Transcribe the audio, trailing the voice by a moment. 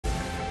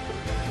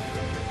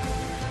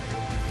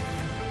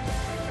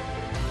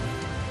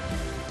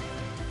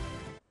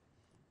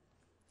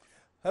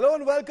Hello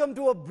and welcome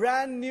to a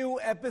brand new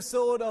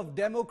episode of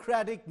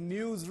Democratic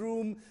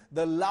Newsroom,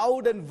 the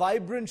loud and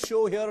vibrant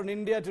show here on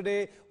India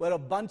Today, where a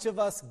bunch of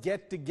us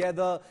get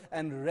together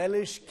and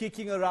relish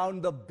kicking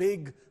around the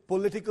big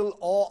political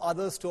or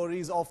other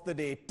stories of the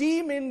day.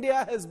 Team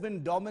India has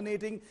been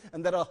dominating,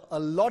 and there are a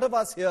lot of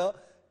us here.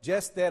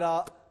 Just there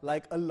are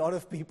like a lot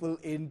of people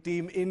in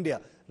Team India.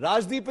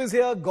 Rajdeep is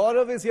here,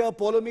 Gaurav is here,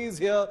 Poulomi is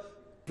here,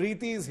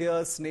 Preeti is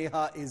here,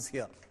 Sneha is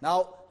here.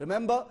 Now,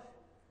 remember,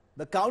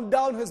 the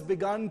countdown has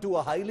begun to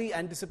a highly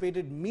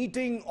anticipated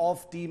meeting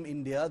of Team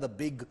India, the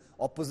big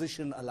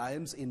opposition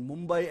alliance, in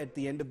Mumbai at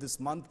the end of this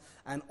month,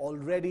 and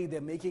already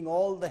they're making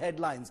all the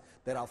headlines.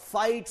 There are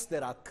fights,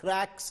 there are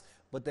cracks,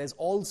 but there's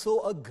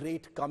also a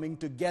great coming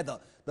together.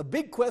 The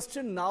big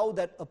question now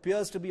that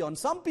appears to be on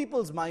some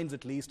people's minds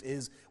at least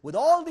is, with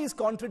all these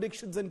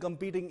contradictions and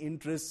competing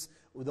interests,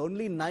 with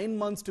only 9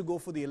 months to go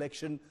for the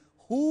election,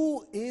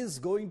 who is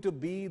going to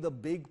be the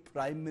big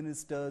Prime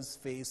Minister's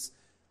face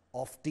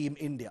of Team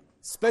India?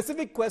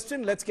 Specific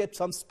question, let's get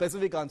some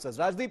specific answers.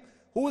 Rajdeep,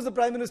 who is the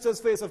Prime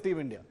Minister's face of Team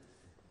India?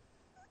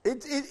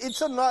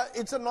 It's a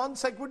non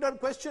sequitur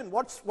question.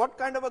 What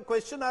kind of a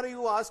question are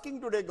you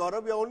asking today,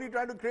 Gaurav? You're only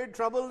trying to create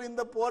trouble in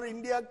the poor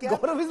India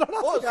camp. Gaurav is not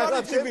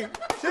asking.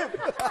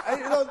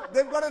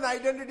 They've got an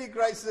identity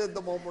crisis at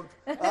the moment.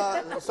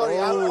 Sorry,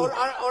 or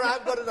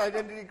I've got an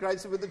identity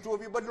crisis with the two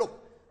of you. But look,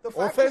 the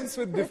fact offense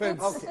with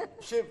defense. Okay,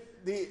 Shiv,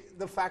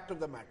 the fact of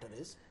the matter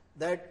is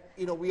that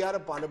we are a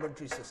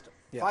parliamentary system.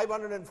 Yeah.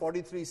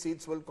 543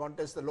 seats will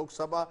contest the Lok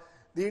Sabha.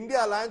 The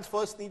India Alliance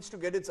first needs to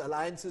get its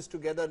alliances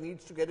together,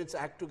 needs to get its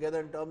act together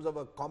in terms of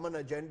a common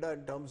agenda,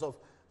 in terms of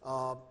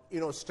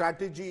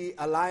strategy,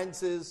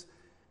 alliances,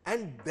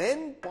 and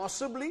then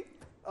possibly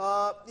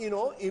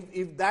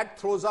if that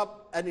throws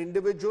up an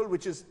individual,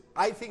 which is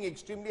I think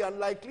extremely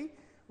unlikely,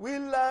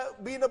 we'll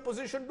be in a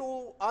position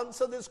to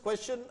answer this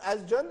question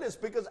as journalists,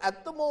 because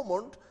at the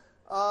moment,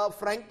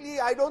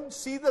 frankly, I don't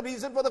see the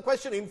reason for the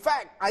question. In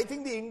fact, I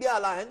think the India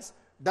Alliance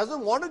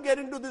doesn't want to get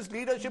into this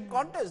leadership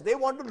contest. They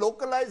want to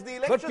localize the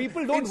election. But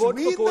people don't vote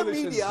for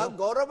coalitions. The media, no?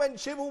 Gaurav and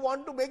Shiv, who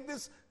want to make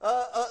this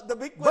the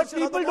big question.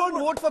 But people don't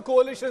vote for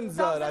coalitions,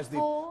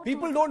 Rajdeep.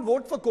 People don't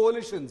vote for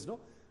coalitions,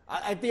 no?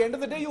 At the end of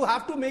the day, you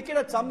have to make it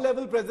at some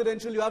level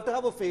presidential. You have to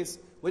have a face.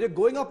 When you're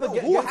going up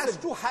against... Who has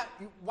to have...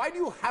 Why do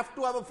you have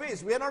to have a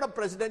face? We are not a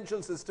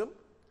presidential system.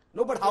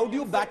 No, but how do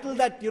you battle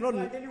that,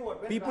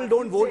 people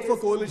don't vote for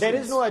coalitions? There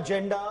is no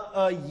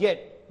agenda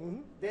yet.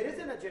 There is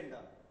an agenda.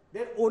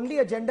 Their only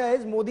agenda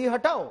is Modi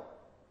Hatao.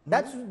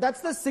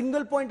 That's the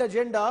single point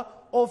agenda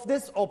of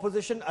this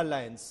opposition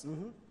alliance.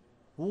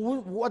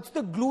 What's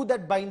the glue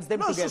that binds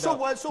them together?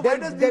 So where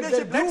does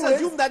leadership? Let's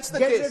assume that's the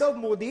case. Get rid of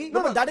Modi.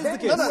 No, that is the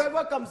case.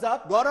 Whoever comes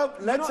up. Gaurav,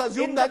 let's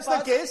assume that's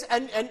the case,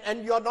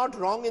 and you're not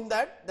wrong in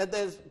that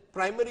their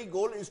primary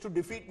goal is to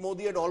defeat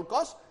Modi at all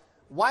costs.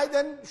 Why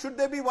then should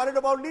they be worried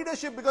about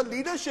leadership? Because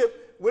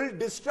leadership will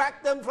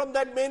distract them from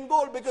that main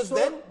goal. Because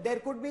then there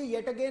could be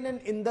yet again an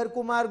Inder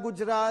Kumar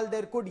Gujral.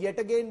 There could yet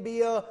again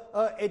be a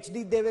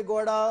HD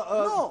Devegowda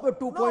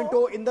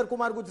 2.0, Inder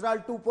Kumar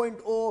Gujral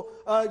 2.0,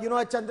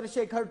 a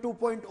Chandrasekhar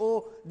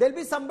 2.0. There'll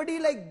be somebody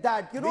like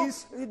that.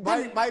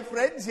 My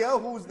friends here,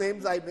 whose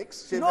names I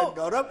mix, Shiv and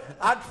Gaurav,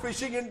 are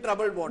fishing in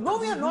troubled waters. No,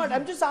 we are not.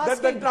 I'm just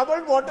asking. The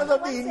troubled waters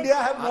of the India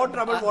have more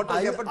troubled waters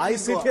here. I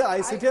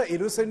sit here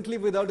innocently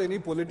without any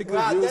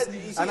political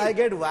views, and I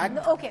get whacked.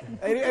 No, okay.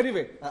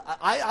 Anyway,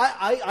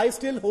 I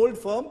still hold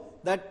firm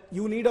that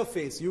you need a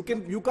face. You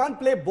can't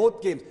play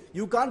both games.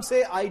 You can't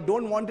say I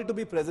don't want it to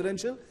be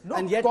presidential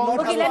and yet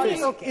not have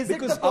a face.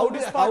 Because how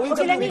is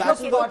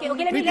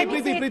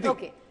it?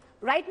 Okay.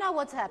 Right now,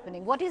 what's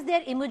happening? What is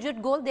their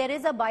immediate goal? There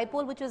is a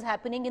bipole which is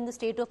happening in the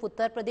state of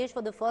Uttar Pradesh.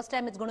 For the first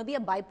time, it's going to be a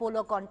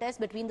bipolar contest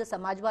between the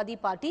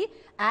Samajwadi Party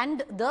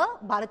and the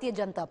Bharatiya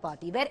Janata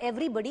Party, where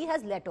everybody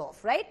has let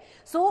off, right?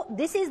 So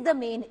this is the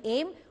main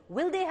aim.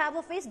 Will they have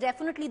a face?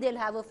 Definitely they'll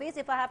have a face.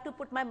 If I have to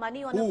put my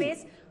money on a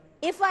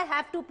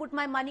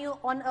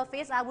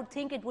face, I would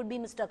think it would be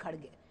Mr.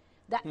 Kharge.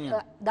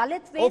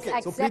 Dalit face,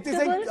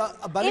 acceptable.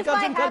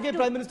 Ballikarjun Kharge,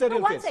 Prime Minister.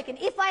 One second,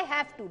 if I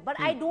have to, but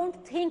I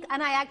don't think,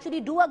 and I actually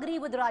do agree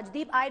with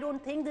Rajdeep, I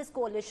don't think this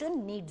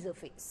coalition needs a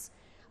face.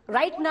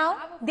 Right now,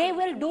 they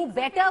will do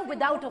better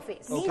without a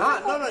face. Face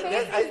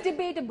is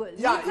debatable.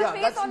 Needs a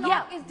face or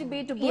not is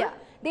debatable. Yeah.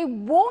 They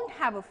won't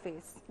have a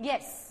face.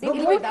 Yes. They will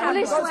be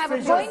foolish to have a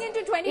face. Going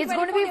into 2024, it's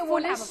going to be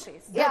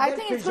foolish. Yeah, I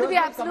think it's going to be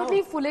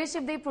absolutely foolish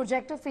if they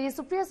project a face.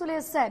 Supriya Sule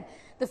has said,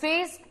 the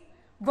face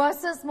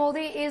versus Modi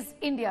is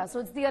India. So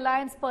it's the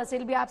alliance per se.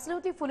 It'll be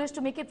absolutely foolish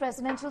to make it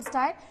presidential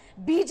style.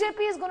 BJP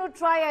is going to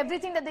try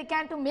everything that they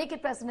can to make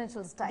it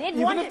presidential style.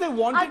 Even if they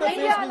wanted a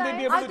face, will they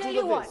be able to choose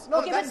a face?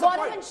 Okay, but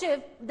Gaurav and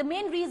Shiv, the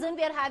main reason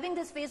we are having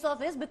this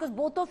face-off is because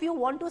both of you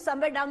want to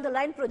somewhere down the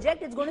line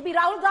project it's going to be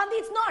Rahul Gandhi.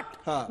 It's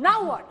not.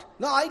 Now what?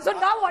 So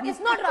now what?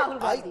 It's not Rahul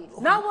Gandhi.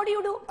 Now what do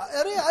you do?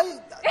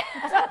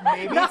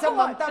 Maybe it's a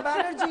Mamata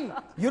Banerjee.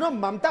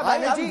 Mamata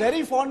Banerjee. I'm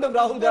very fond of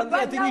Rahul Gandhi.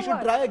 I think he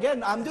should try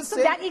again. I'm just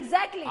saying.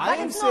 Exactly. I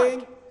am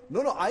saying,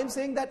 I'm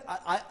saying that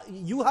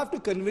you have to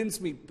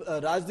convince me,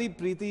 Rajdeep,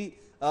 Preeti,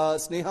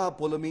 Sneha,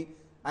 Poulomi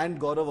and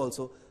Gaurav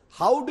also.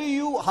 How do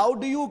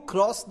you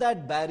cross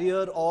that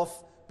barrier of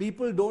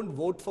people don't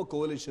vote for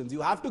coalitions?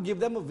 You have to give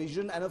them a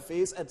vision and a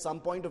face at some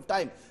point of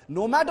time.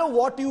 No matter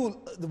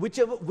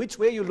which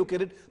way you look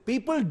at it,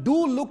 people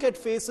do look at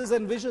faces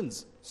and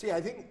visions. See,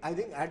 I think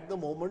at the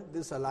moment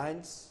this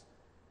alliance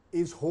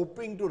is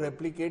hoping to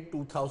replicate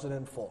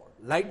 2004.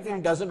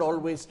 Lightning doesn't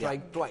always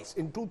strike twice.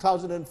 In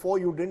 2004,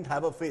 you didn't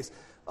have a face.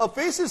 A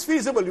face is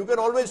feasible. You can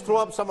always throw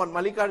up someone.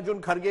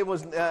 Mallikarjun Kharge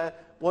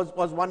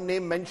was one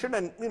name mentioned,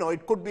 and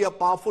it could be a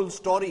powerful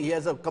story. He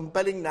has a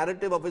compelling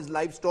narrative of his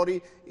life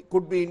story. It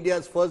could be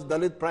India's first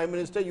Dalit Prime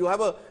Minister. You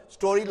have a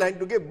storyline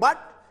to give.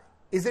 But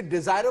is it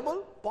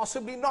desirable?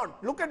 Possibly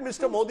not. Look at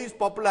Mr. Modi's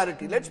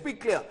popularity. Let's be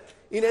clear.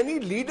 In any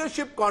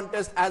leadership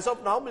contest, as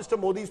of now, Mr.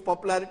 Modi's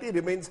popularity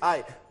remains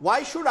high.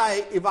 Why should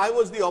I, if I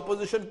was the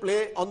opposition,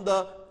 play on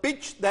the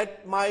pitch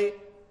that my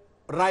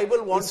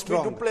rival wants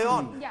me to play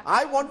on? Yeah.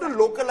 I want to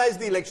localize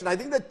the election. I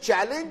think the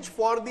challenge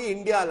for the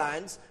India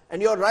Alliance,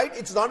 and you're right,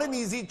 it's not an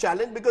easy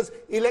challenge because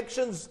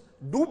elections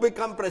do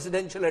become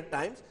presidential at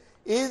times,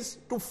 is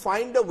to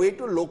find a way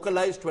to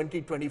localize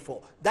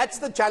 2024. That's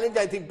the challenge,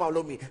 I think,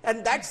 Poulomi.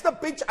 And that's the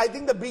pitch I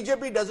think the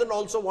BJP doesn't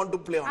also want to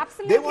play on.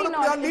 Absolutely they want to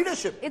not. play on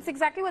leadership. It's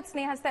exactly what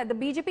Sneha said. The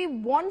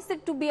BJP wants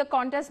it to be a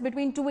contest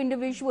between two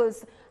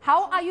individuals.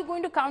 How are you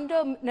going to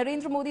counter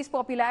Narendra Modi's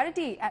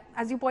popularity?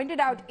 As you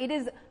pointed out, it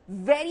is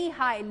very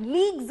high,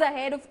 leagues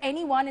ahead of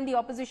anyone in the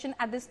opposition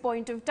at this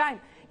point of time.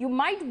 You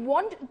might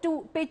want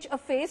to pitch a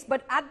face,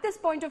 but at this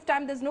point of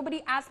time, there's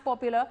nobody as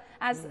popular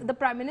as the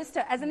Prime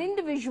Minister, as an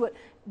individual.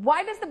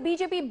 Why does the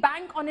BJP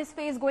bank on his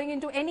face going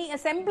into any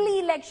assembly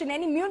election,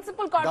 any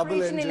municipal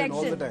corporation election?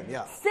 All the time,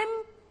 yeah.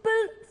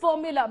 Simple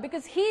formula,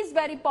 because he's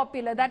very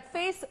popular. That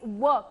face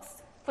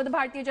works for the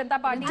Bharatiya Janata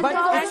Party.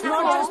 But it's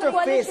not just a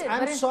face. Coalition.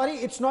 I'm sorry,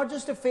 it's not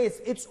just a face.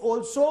 It's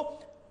also,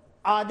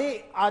 are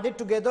they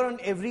together on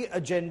every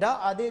agenda?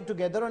 Are they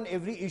together on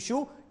every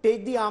issue?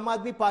 Take the Aam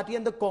Aadmi Party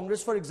and the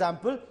Congress, for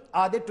example.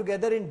 Are they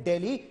together in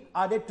Delhi?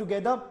 Are they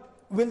together?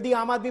 Will the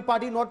Aam Aadmi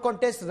Party not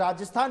contest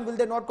Rajasthan? Will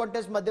they not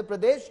contest Madhya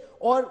Pradesh?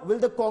 Or will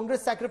the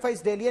Congress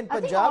sacrifice Delhi and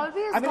Punjab?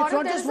 I mean, it's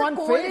not just one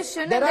face.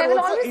 There will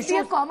always be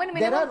a common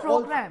minimum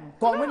program.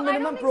 Common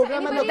minimum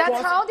program. And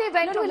that's how they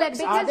went to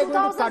elections in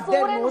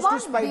 2004 and won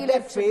the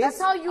election.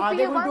 That's how UPA won. Are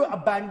they going to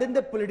abandon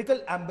their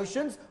political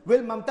ambitions? Will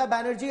Mamata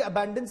Banerjee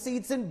abandon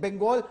seats in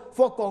Bengal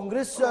for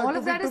Congress all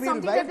of that is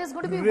something that is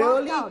going to be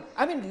worked out.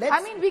 I mean,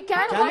 we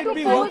can't go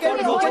to polls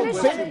for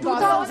coalition.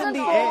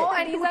 2004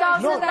 and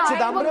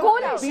 2009 were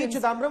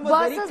coalitions. Chidambaram was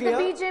very versus clear.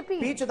 the BJP.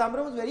 P.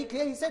 Chidambaram was very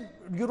clear. He said,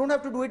 you don't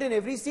have to do it in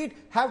every seat.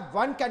 Have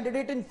one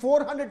candidate in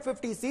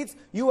 450 seats.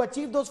 You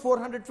achieve those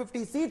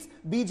 450 seats.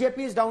 BJP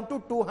is down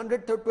to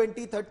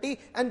 220, 30,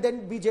 and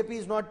then BJP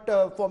is not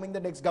forming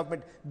the next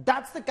government.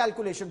 That's the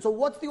calculation. So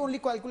what's the only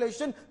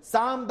calculation?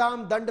 Sam,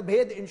 Dam, Dand,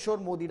 Bhed, ensure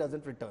Modi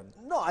doesn't return.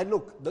 No,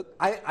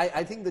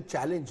 I think the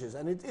challenge is,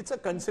 and it's a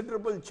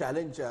considerable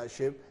challenge,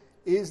 Shiv,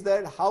 is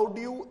that how do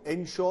you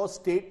ensure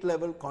state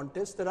level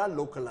contests that are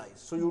localized?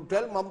 So you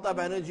tell Mamata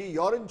Banerjee,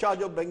 you're in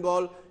charge of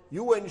Bengal,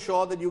 you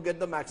ensure that you get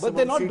the maximum. But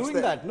they're not seats doing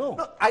there. that, no.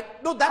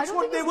 No, that's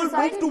what they will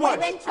move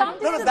towards.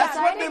 No, that's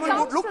what they will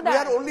move. Look, we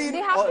are only in. They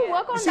have to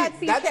work on that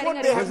seat That's sharing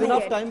what they have There's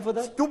enough time for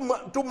that?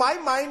 To my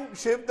mind,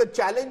 Shiv, the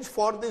challenge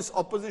for this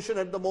opposition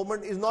at the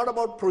moment is not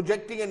about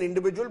projecting an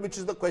individual, which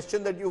is the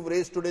question that you've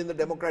raised today in the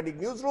Democratic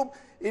Newsroom.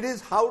 It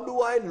is how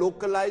do I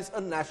localize a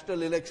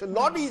national election?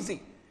 Not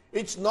easy.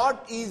 It's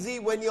not easy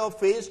when you're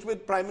faced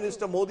with Prime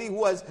Minister Modi,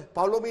 who, as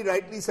Poulomi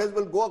rightly says,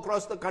 will go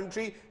across the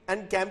country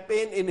and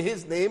campaign in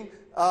his name,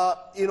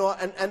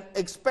 and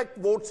expect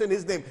votes in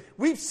his name.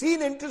 We've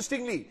seen,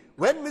 interestingly,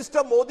 when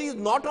Mr. Modi is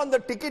not on the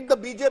ticket, the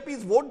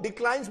BJP's vote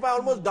declines by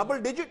almost double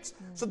digits.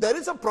 So there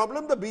is a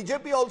problem the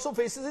BJP also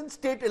faces in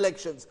state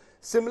elections.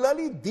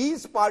 Similarly,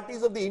 these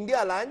parties of the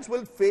India Alliance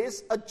will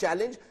face a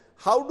challenge.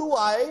 How do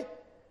I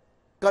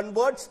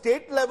convert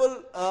state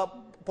level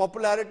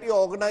popularity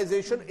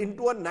organization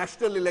into a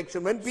national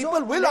election? When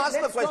people will ask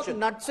the question.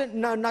 Nuts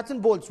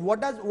and bolts.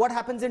 What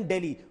happens in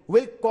Delhi?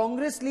 Will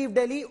Congress leave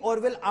Delhi or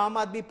will Aam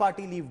Aadmi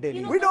Party leave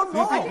Delhi? We don't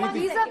know.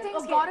 These are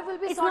things Gaurav will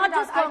be It's sorted not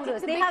just out.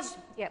 Congress. They have.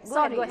 Yeah,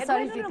 go ahead.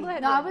 Sorry, No, go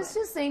ahead. I was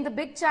just saying the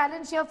big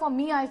challenge here for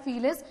me, I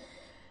feel, is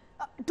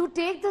to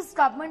take this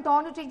government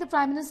on, to take the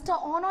Prime Minister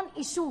on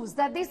issues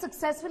that they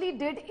successfully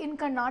did in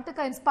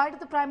Karnataka in spite of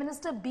the Prime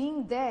Minister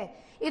being there.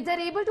 If they're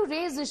able to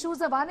raise issues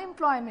of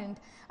unemployment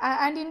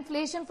and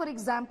inflation, for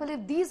example,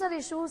 if these are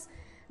issues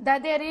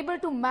that they are able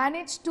to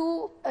manage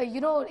to,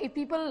 if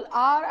people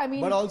are,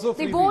 But also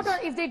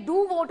if they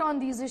do vote on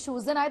these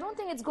issues, then I don't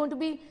think it's going to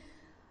be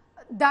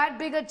that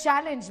big a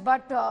challenge.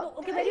 But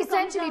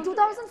essentially,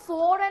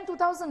 2004 and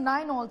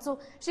 2009 also,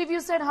 Shiv, you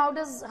said how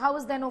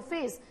is there no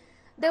face?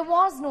 there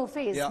was no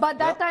face. Yeah, But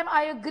that yeah. time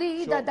I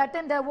agree Sure. that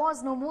time there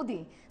was no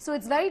Modi. So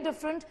it's very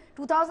different.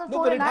 2004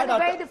 No, but and it had 9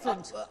 very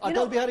different.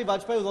 Atal Bihari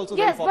Vajpayee was also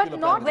Yes, very popular. but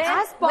not Prime Minister.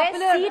 as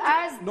popular seat-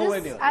 as Nowhere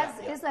this,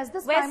 near, as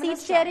this Where Prime seat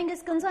Minister. sharing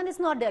is concerned, it's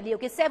not Delhi.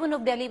 Okay, 7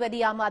 of Delhi where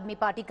the Aam Aadmi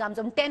Party comes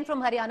from, 10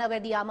 from Haryana where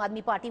the Aam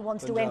Aadmi Party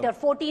wants to enter,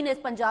 14 is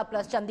Punjab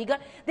plus Chandigarh.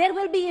 There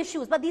will be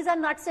issues, but these are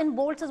nuts and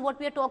bolts is what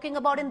we are talking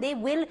about, and they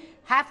will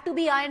have to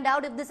be ironed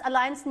out if this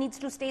alliance needs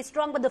to stay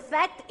strong. But the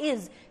fact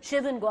is,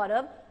 Shiv and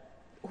Gaurav,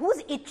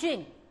 who's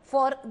itching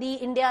for the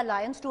India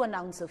alliance to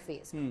announce a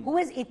phase? Who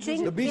is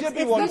itching? The BJP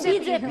It's wants the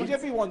it. BJP.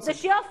 BJP wants The it.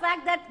 sheer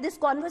fact that this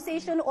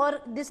conversation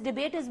or this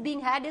debate is being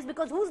had is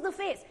because who's the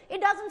face?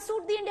 It doesn't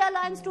suit the India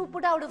alliance to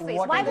put out a face.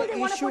 What Why are would the they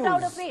want to put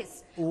out a issues?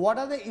 face? What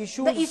are the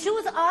issues? The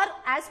issues are,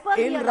 as per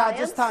in the alliance,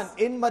 Rajasthan,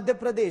 in Madhya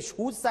Pradesh,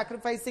 who's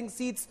sacrificing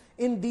seats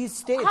in these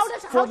states How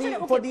does- for how the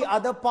should- for okay, the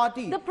other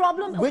party? the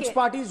problem- Which okay.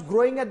 party is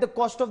growing at the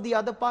cost of the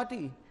other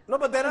party? No,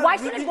 but there are. why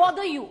should it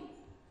bother you?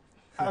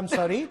 I'm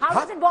sorry. How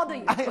does it bother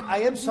you? I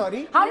am sorry.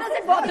 How does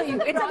it bother you?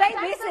 It's a very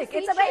basic.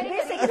 It's a very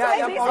basic. It's a Yeah,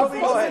 very yeah,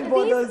 Pallavi, go ahead.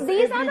 basic.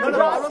 These are the No,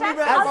 brass Pallavi, tacks.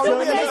 may I I'll come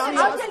tell in you and this, ask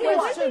I'll tell you you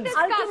what. questions?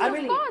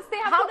 Of course, they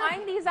have How to does-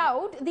 iron these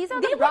out. These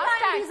are They the will brass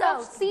iron tacks these of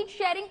out. seat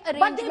sharing But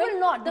arrangement. they will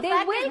not. The They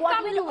fact will is, what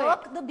come will to it.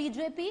 irk the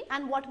BJP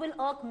and what will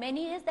irk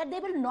many is that they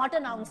will not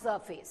announce their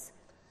face.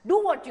 Do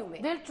what you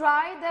will. They'll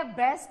try their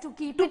best to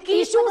keep To it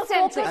keep issue the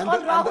focus centric. And on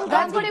the- Rahul and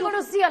That's Gandhi. what you're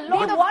going to see a They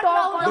lot of want talk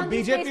Rahul on. The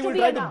Gandhi's BJP face will to be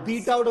try to announced.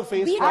 beat out a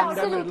face Beat from out. them.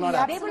 It will not Absolutely,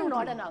 happen. They will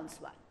not announce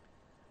one.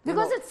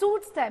 Because it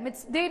suits them.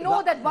 They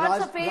know that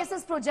once a face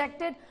is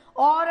projected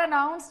or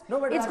announced, No,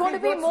 but it's Rajdeep, going to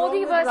be what's wrong Modi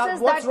with Ra- versus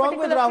that What's wrong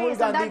with particular Rahul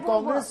face, and Gandhi? that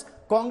won't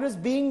work. Congress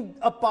being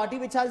a party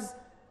which has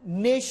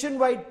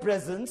nationwide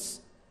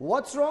presence.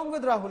 What's wrong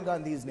with Rahul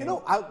Gandhi's name? You know,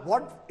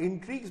 what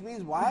intrigues me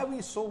is why are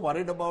we so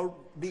worried about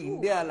the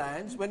India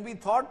alliance when we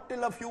thought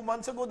till a few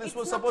months ago this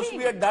was supposed to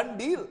be a done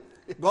deal?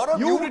 Gaurav,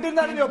 You've written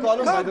that in your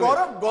column, No, by the way.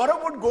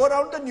 Gaurav would go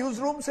around the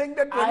newsroom saying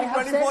that I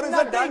have 2024 said is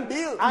a done nothing.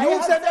 deal. I You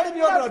have said that in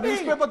your nothing.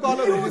 newspaper column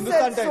in You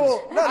Hindustan said Times.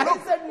 so. No, I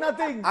look, said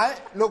nothing.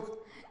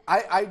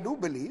 I do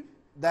believe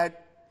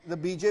that the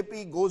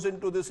BJP goes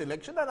into this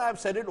election, and I have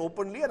said it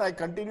openly and I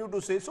continue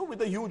to say so,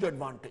 with a huge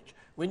advantage.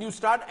 When you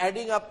start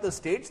adding up the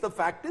states, the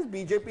fact is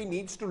BJP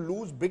needs to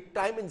lose big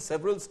time in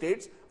several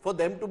states for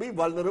them to be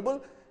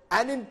vulnerable.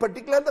 And in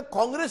particular, the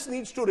Congress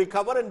needs to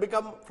recover and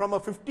become from a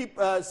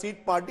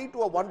 50-seat party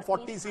to a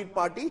 140-seat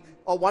party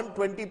or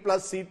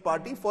 120-plus seat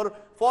party for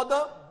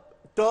the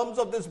terms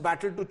of this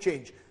battle to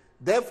change.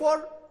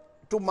 Therefore,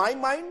 to my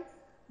mind,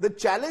 the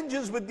challenge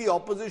is with the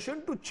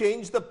opposition to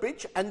change the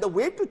pitch, and the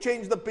way to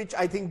change the pitch,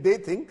 I think they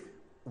think,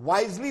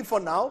 wisely for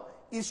now,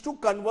 is to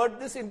convert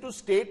this into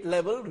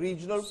state-level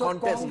regional So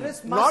contest.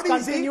 Congress Not must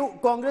easy. continue.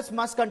 Congress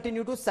must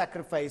continue to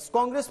sacrifice.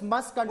 Congress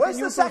must Where's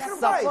continue the to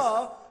sacrifice?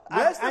 suffer.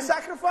 Where's the And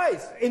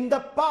sacrifice? in the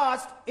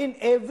past, in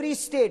every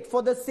state,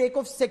 for the sake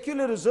of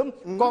secularism,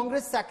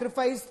 Congress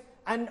sacrificed,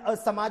 and a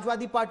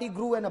Samajwadi Party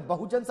grew, and a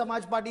Bahujan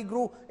Samaj Party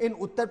grew in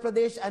Uttar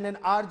Pradesh, and an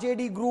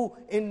RJD grew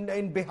in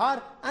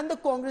Bihar, and the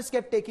Congress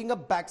kept taking a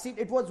backseat.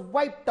 It was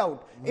wiped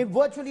out. It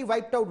virtually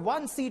wiped out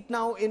one seat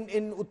now in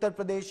Uttar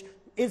Pradesh.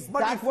 Is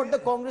that what the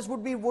Congress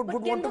would But can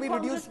want to the be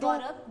Congress, reduced to?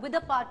 Gaurav, with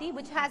a party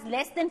which has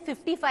less than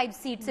 55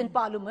 seats in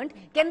parliament,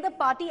 can the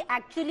party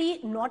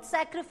actually not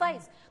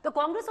sacrifice? The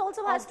Congress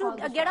also has to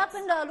get up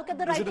and look at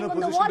the Is it in writing a on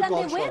the position wall, to and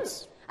call they will.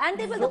 shots? And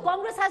they will. The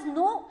Congress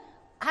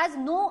has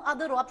no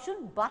other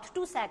option but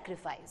to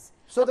sacrifice.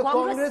 So the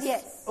Congress,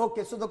 yes.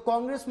 okay, so the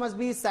Congress must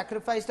be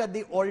sacrificed at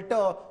the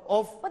altar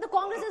of But the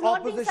Congress is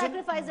not being opposition.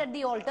 sacrificed at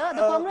the altar.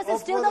 The Congress is of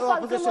still the the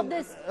fulcrum opposition. of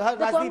this. The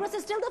Rajdeep- Congress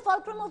is still the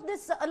fulcrum of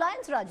this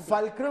alliance, Rajdeep.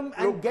 Fulcrum,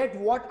 and get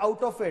what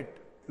out of it?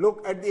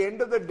 Look, at the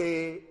end of the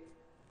day,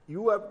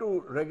 you have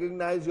to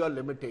recognize your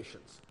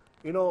limitations.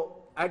 You know,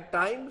 at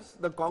times,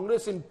 the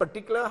Congress in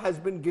particular has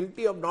been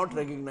guilty of not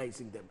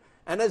recognizing them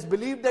and has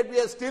believed that we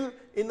are still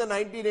in the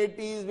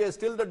 1980s, we are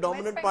still the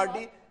dominant Bengal.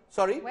 party.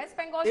 Sorry? West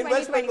Bengal in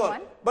West Bengal.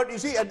 2021. But you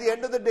see, at the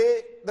end of the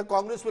day, the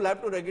Congress will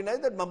have to recognize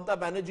that Mamata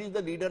Banerjee is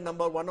the leader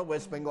number one of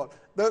West Bengal.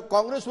 The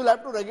Congress will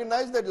have to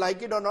recognize that,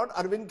 like it or not,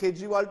 Arvind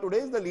Kejriwal today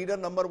is the leader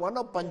number one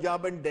of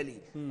Punjab and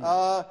Delhi.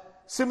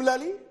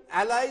 Similarly,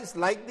 allies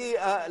like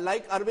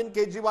Arvind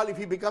Kejriwal, if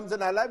he becomes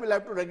an ally, will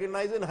have to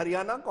recognize in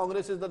Haryana,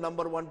 Congress is the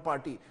number one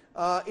party.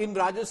 In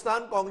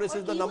Rajasthan, Congress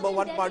is the number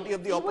one party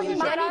of the opposition.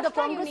 Delhi, the Maharashtra,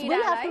 Congress you need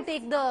will have to allies.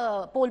 take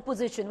the pole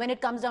position when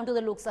it comes down to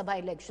the Lok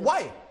Sabha elections.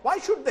 Why? Why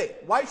should they?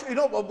 Why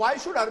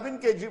should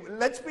Arvind Kejriwal?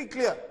 Let's be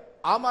clear.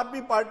 Aam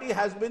Aadmi Party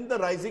has been the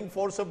rising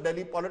force of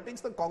Delhi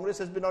politics. The Congress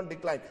has been on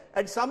decline.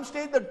 At some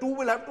stage, the two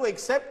will have to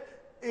accept,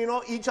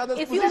 each other's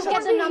If you positions. look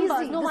at the Easy.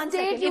 numbers, The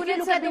state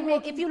units have been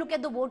if you look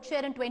at the vote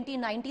share in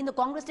 2019, the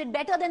Congress did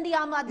better than the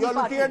Aam Aadmi You're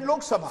Party. looking at Lok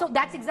Sabha. So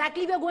that's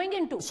exactly we are going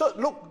into. So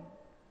look,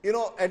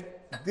 and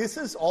this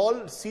is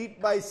all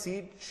seat by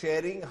seat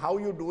sharing. How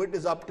you do it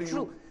is up to you.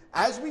 True.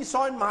 As we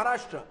saw in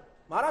Maharashtra.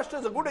 Maharashtra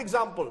is a good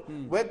example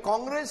where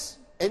Congress,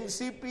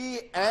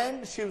 NCP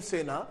and Shiv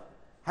Sena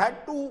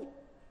had to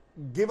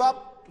give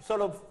up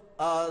sort of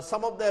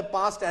some of their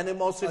past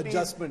animosities.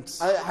 Adjustments.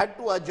 Had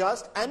to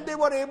adjust, and they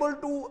were able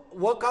to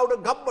work out a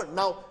government.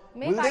 Now,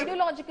 Make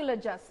ideological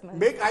adjustments.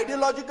 Make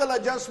ideological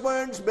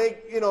adjustments,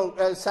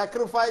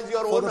 sacrifice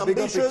your For own the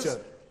bigger ambitions.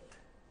 picture.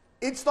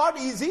 It's not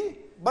easy,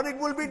 but it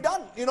will be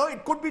done.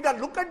 It could be done.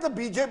 Look at the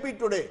BJP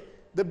today.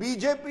 The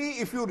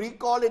BJP, if you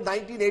recall in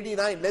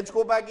 1989, let's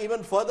go back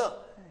even further.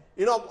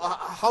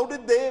 How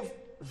did they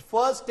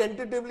first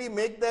tentatively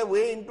make their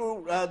way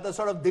into the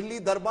sort of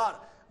Delhi Darbar?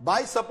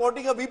 By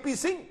supporting a VP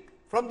Singh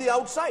from the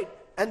outside,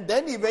 and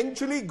then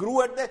eventually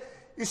grew at the...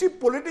 You see,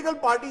 political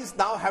parties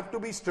now have to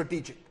be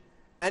strategic.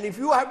 And if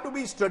you have to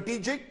be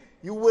strategic,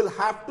 you will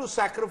have to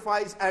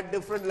sacrifice at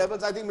different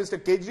levels. I think Mr.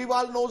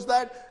 Kejriwal knows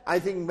that. I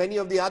think many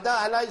of the other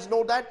allies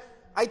know that.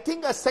 I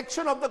think a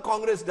section of the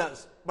Congress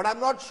does. But I'm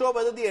not sure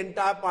whether the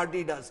entire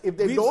party does. If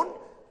they don't,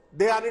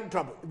 they are in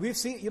trouble. We've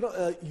seen,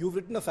 you've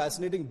written a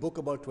fascinating book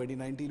about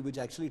 2019 which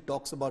actually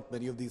talks about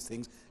many of these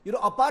things.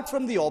 Apart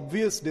from the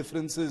obvious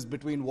differences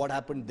between what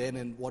happened then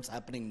and what's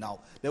happening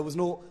now, there was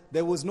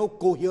no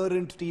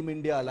coherent Team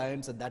India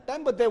alliance at that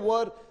time, but there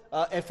were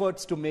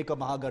efforts to make a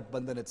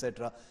Mahagathbandhan,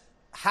 etc.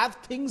 Have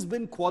things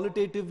been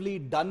qualitatively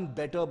done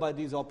better by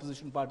these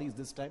opposition parties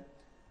this time?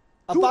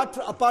 Apart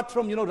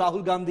from,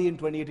 Rahul Gandhi in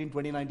 2018,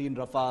 2019,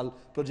 Rafale,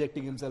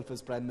 projecting himself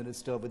as Prime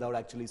Minister without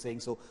actually saying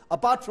so.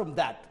 Apart from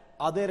that,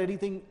 are there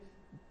anything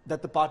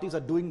that the parties are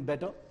doing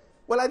better?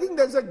 Well, I think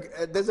there's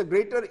a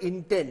greater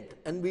intent,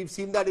 and we've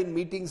seen that in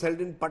meetings held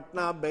in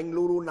Patna,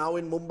 Bengaluru, now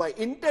in Mumbai.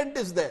 Intent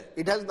is there.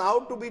 It has now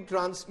to be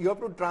you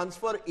have to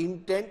transfer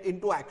intent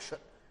into action.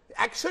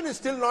 Action is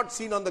still not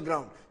seen on the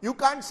ground. You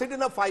can't sit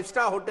in a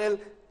 5-star hotel,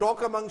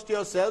 talk amongst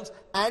yourselves,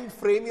 and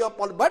frame your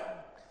policy.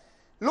 But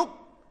look,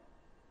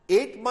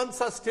 8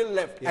 months are still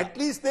left. Yeah. At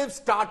least they've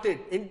started.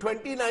 In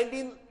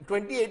 2018,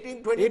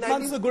 2019. 8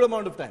 months is a good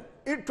amount of time.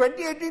 In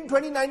 2018,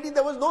 2019,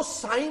 there was no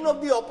sign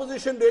of the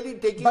opposition really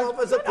taking off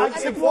as a It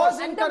cohesive was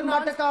force. in And the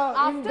Karnataka,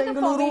 in after the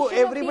Bengaluru, formation of the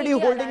everybody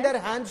India holding their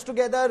Alliance. hands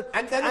together.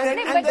 And then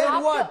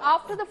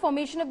After the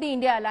formation of the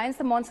India Alliance,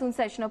 the monsoon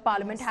session of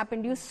Parliament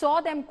happened. You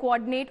saw them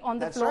coordinate on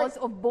the That's floors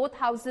right. of both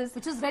houses,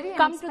 Which is very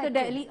come to the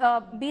unexpected.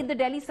 Delhi, be it the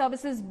Delhi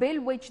Services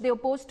Bill, which they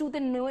opposed to the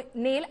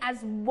nail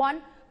as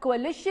one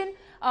coalition,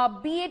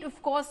 be it,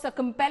 of course,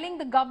 compelling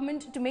the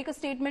government to make a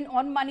statement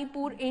on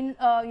Manipur in,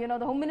 the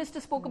Home Minister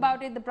spoke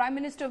about it, the Prime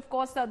Minister, of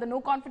course, the no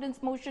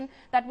confidence motion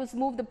that was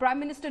moved, the Prime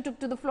Minister took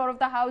to the floor of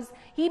the House,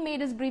 he made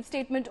his brief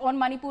statement on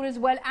Manipur as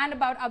well and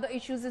about other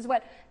issues as well.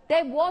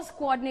 There was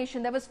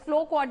coordination, there was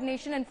flow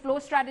coordination and flow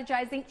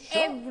strategizing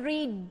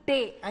every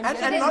day. And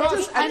to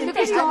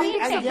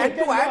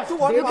add to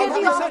what They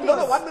Paulavi were said,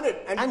 no, 1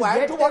 minute. And to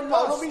add to what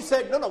Paulavi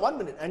said, 1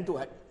 minute. And to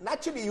add,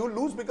 naturally you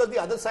lose because the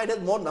other side has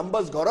more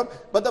numbers, Gaurav.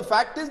 But the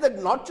fact is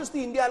that not just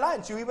the India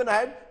Alliance, you even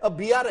had a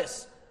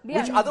BRS,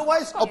 which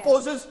otherwise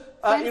opposes,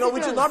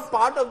 which is not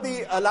part of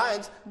the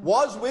alliance,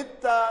 was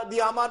with the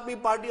Aam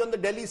Aadmi Party on the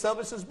Delhi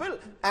Services Bill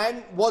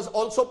and was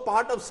also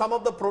part of some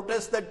of the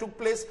protests that took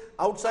place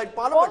outside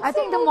Parliament. I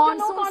think the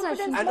monsoon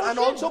session. And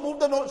also moved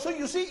the no. So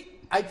you see,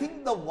 I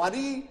think the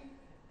worry,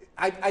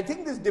 I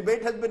think this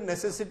debate has been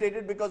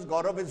necessitated because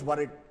Gaurav is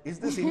worried. Is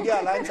this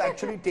India Alliance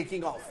actually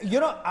taking off?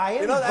 I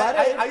am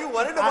worried. Are you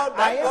worried about that,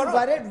 I am Gaurav?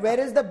 worried. Where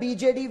is the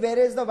BJD? Where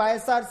is the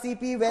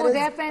YSRCP? Where is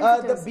they're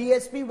fence the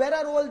BSP? Where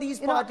are all these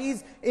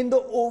parties in the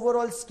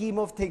overall scheme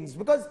of things?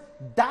 Because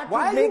that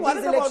Why would are you make worried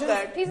these about elections.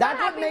 that? He's not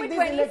That would happy make with these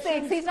 26.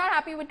 elections. He's not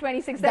happy with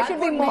 26. There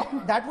should be more.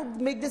 That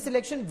would make this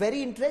election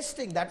very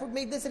interesting. That would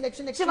make this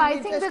election Shiv, extremely I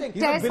think the interesting.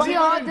 test Believer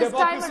here in this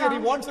time democracy and he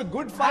around. wants a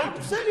good fight.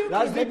 Absolutely. Rajdeep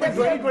in Let them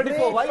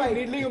 2024. Why are you fight.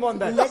 needling him on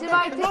that? Let Shiv, them-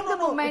 I think the It's not a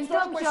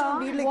momentum question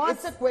of here needling. was-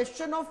 It's a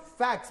question of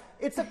facts.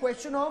 It's a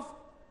question of,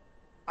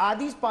 are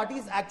these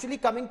parties actually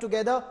coming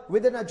together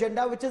with an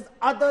agenda which is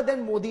other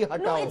than Modi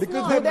Hatao? it's Because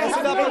not. they Do mess it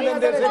have up any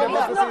and then they other say agenda?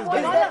 democracy is Is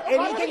dead. there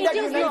anything that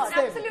It is unites not.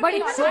 them? Absolutely But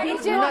not. so I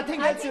think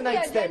nothing I else think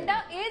unites the them.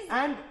 agenda is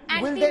And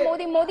will they-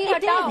 anti-Modi, Modi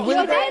It is. Hatao. Will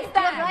You're they- right.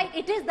 You're right.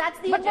 It is. That's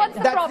the But agenda. what's the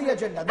That's problem? the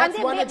agenda. And That's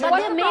they one made, agenda.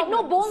 but they made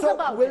no bones So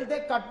about will it. they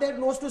cut their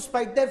nose to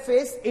spite their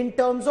face in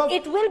terms of...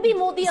 It will be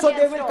Modi So they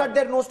against will all. cut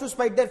their nose to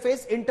spite their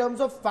face in terms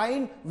of,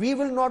 fine, we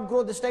will not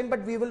grow this time,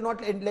 but we will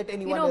not let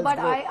anyone else but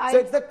grow. I- So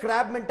it's the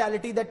crab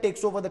mentality that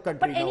takes over the country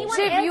But now. anyone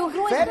Shiv, else you-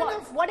 grow fair is what?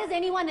 enough. What does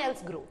anyone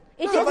else grow?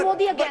 It No, is but-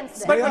 Modi against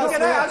them. But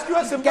can I ask you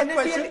a simple Can it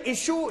be question? an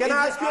issue? Can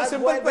I ask you a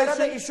simple where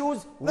question? are the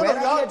issues? No, Where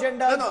no, are the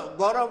agendas? No,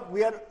 Gaurav,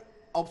 we are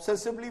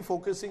obsessively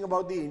focusing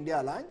about the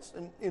India Alliance,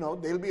 and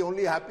they'll be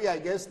only happy, I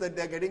guess, that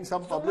they're getting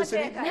some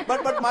publicity.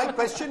 But my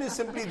question is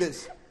simply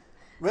this: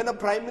 when a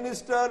Prime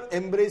Minister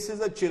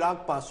embraces a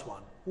Chirag Paswan,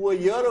 who a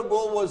year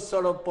ago was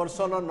sort of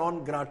persona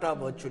non grata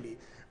virtually,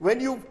 when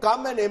you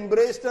come and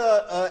embraced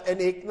an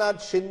Eknath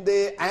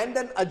Shinde and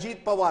an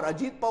Ajit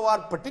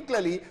Pawar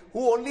particularly,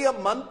 who only a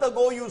month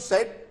ago you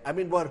said,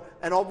 were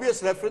an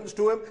obvious reference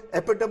to him,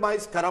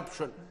 epitomized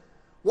corruption.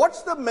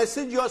 What's the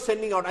message you're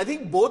sending out? I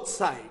think both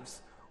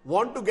sides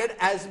want to get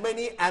as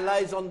many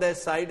allies on their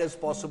side as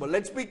possible.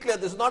 Let's be clear,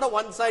 this is not a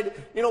one side.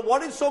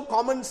 What is so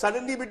common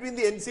suddenly between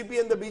the NCP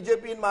and the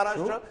BJP in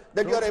Maharashtra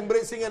that you're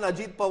embracing an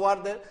Ajit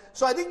Pawar there?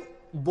 So I think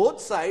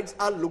both sides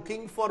are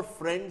looking for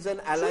friends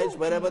and allies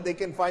wherever they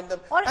can find them.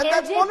 Or And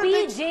that's LJP,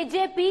 politics.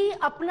 JJP,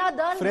 Apna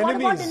Dal, what Frenemies.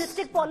 about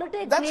dynastic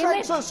politics? That's Name right.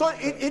 it. So it's all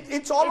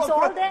It's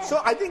all across. there.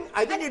 So I think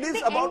it is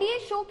the about. NDA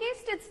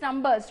showcased its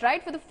numbers,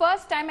 right? For the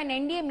first time, an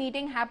NDA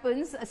meeting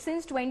happens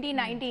since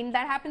 2019.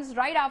 That happens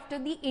right after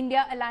the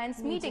India Alliance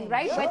meeting,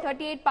 right? Yeah. Where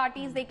 38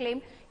 parties, they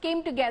claim,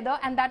 came together,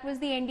 and that was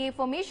the NDA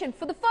formation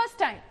for the first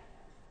time.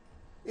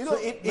 You know,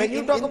 When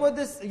you talk about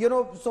this, you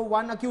know, so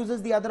one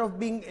accuses the other of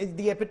being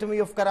the epitome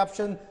of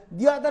corruption.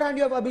 The other hand,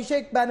 you have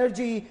Abhishek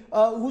Banerjee,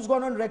 who's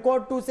gone on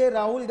record to say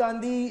Rahul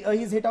Gandhi,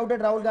 he's hit out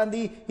at Rahul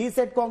Gandhi. He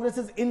said Congress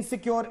is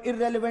insecure,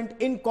 irrelevant,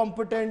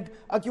 incompetent,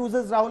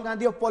 accuses Rahul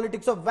Gandhi of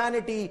politics of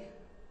vanity.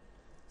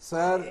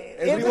 Sir,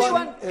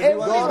 Everyone, okay.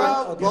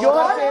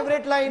 your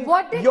favorite line,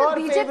 What did your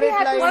the BJP favorite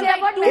have to line say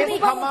about is letting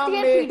Hamam Mufti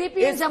and mein,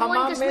 PDP and Jammu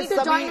and Kashmir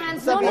to join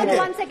hands? No, Okay. no,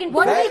 1 second.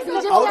 What Guys, did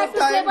BJP out have of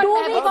to say time.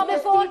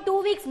 about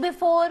 2 weeks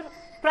before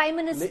Prime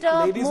Minister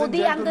Ladies and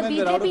Modi and the gentlemen,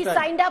 we're out of BJP time.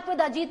 signed up with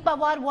Ajit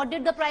Pawar, what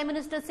did the Prime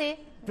Minister say?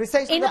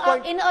 Precisely In the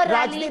point. in a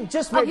rally, Rajdeep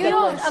just made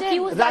that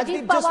accused point.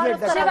 Ajit Rajdeep just Pawar made of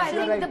that Shiv, point. I corruption.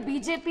 You're think right.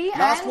 the BJP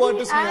Last word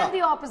to Sneha. and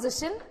the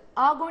opposition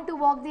are going to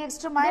walk the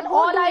extra mile. They're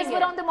all All eyes doing were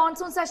it. on the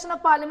monsoon session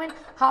of Parliament.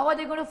 How are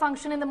they going to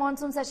function in the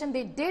monsoon session?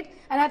 They did.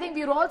 And I think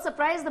we were all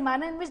surprised the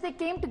manner in which they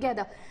came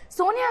together.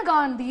 Sonia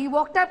Gandhi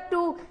walked up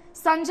to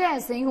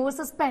Sanjay Singh, who was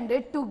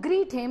suspended, to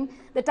greet him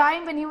the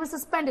time when he was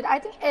suspended. I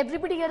think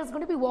everybody here is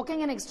going to be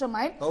walking an extra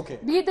mile. Okay.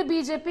 Be it the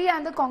BJP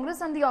and the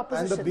Congress and the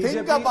opposition. BJP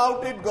Think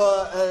about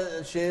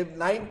it, Shiv.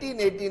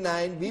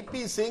 1989,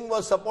 VP Singh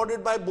was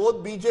supported by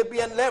both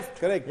BJP and left.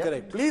 Correct,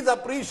 correct. Please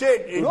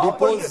appreciate it. No,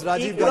 Deposed but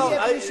Rajiv equally Gandhi.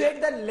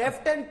 appreciate the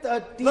left and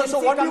TMC No, so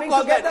what do you coming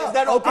call that? together. Is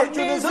that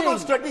opportunism or Amazing.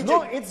 strategic?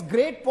 No, it's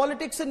great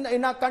politics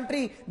in our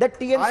country that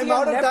TMC I'm and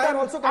out of left time. are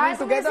also coming As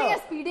together. amazing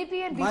as PDP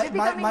and BJP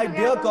coming My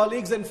together. dear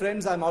colleagues and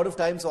friends, I'm out of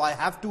time, so I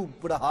have to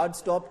put a hard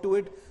stop to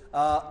it.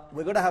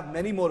 We're going to have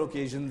many more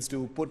occasions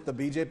to put the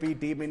BJP,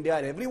 Team India,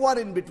 and everyone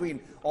in between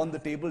on the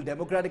table.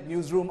 Democratic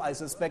Newsroom, I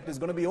suspect, is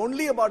going to be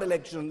only about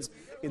elections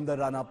in the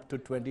run-up to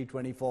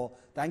 2024.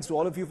 Thanks to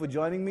all of you for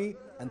joining me,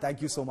 and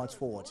thank you so much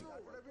for watching.